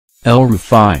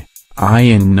ElRufai,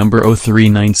 IN number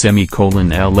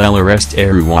 039:LL arrest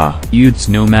Arewa youths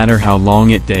no matter how long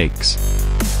it takes.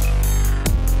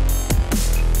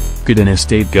 Kaduna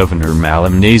State Governor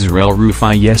Malam Nasir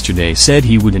ElRufai yesterday said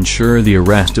he would ensure the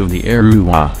arrest of the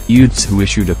Arewa youths who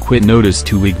issued a quit notice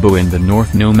to Igbo in the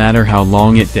north no matter how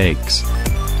long it takes.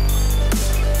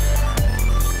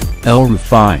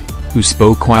 ElRufai, who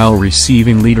spoke while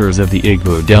receiving leaders of the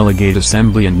Igbo Delegate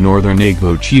Assembly and Northern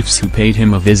Igbo chiefs who paid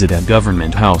him a visit at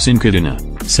Government House in Kaduna,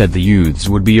 said the youths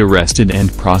would be arrested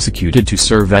and prosecuted to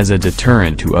serve as a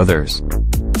deterrent to others.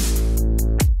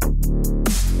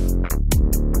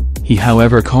 He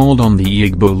however called on the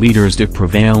Igbo leaders to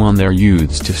prevail on their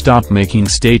youths to stop making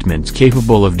statements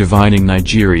capable of dividing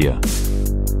Nigeria.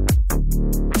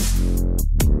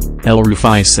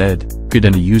 ElRufai said,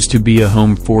 Kaduna used to be a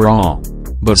home for all.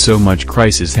 But so much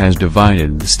crisis has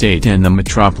divided the state and the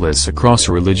metropolis across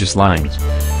religious lines.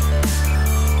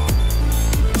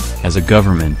 As a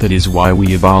government, that is why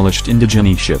we abolished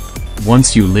indigeneship.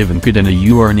 Once you live in Kaduna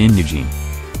you are an indigene.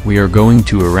 We are going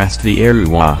to arrest the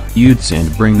Arewa youths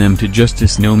and bring them to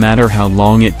justice no matter how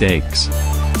long it takes.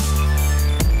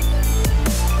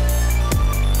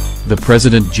 The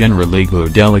President General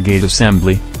Igbo Delegate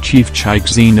Assembly, Chief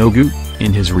Chikzinogu,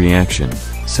 in his reaction,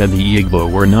 said the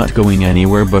Igbo were not going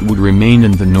anywhere but would remain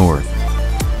in the north.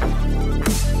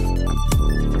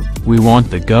 We want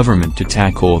the government to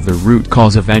tackle the root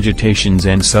cause of agitations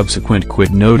and subsequent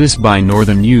quit notice by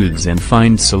northern youths and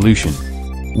find solution.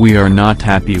 We are not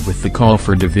happy with the call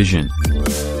for division.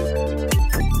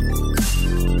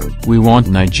 We want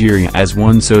Nigeria as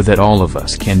one so that all of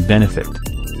us can benefit.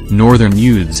 Northern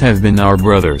youths have been our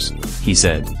brothers, he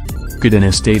said.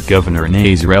 Kaduna State Governor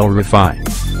Nasir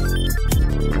ElRufai.